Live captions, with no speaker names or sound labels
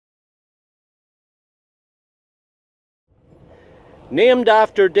Named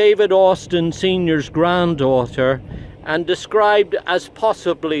after David Austin Sr.'s granddaughter and described as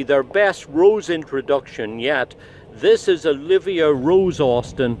possibly their best rose introduction yet, this is Olivia Rose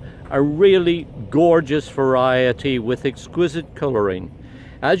Austin, a really gorgeous variety with exquisite colouring.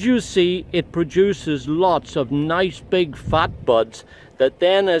 As you see, it produces lots of nice big fat buds that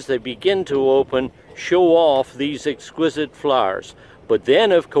then, as they begin to open, show off these exquisite flowers. But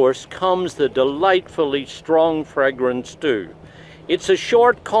then of course comes the delightfully strong fragrance too. It's a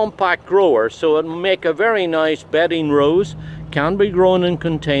short compact grower, so it'll make a very nice bedding rose, can be grown in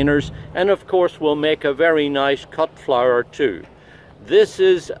containers, and of course will make a very nice cut flower too. This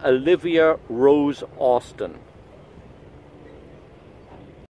is Olivia Rose Austin.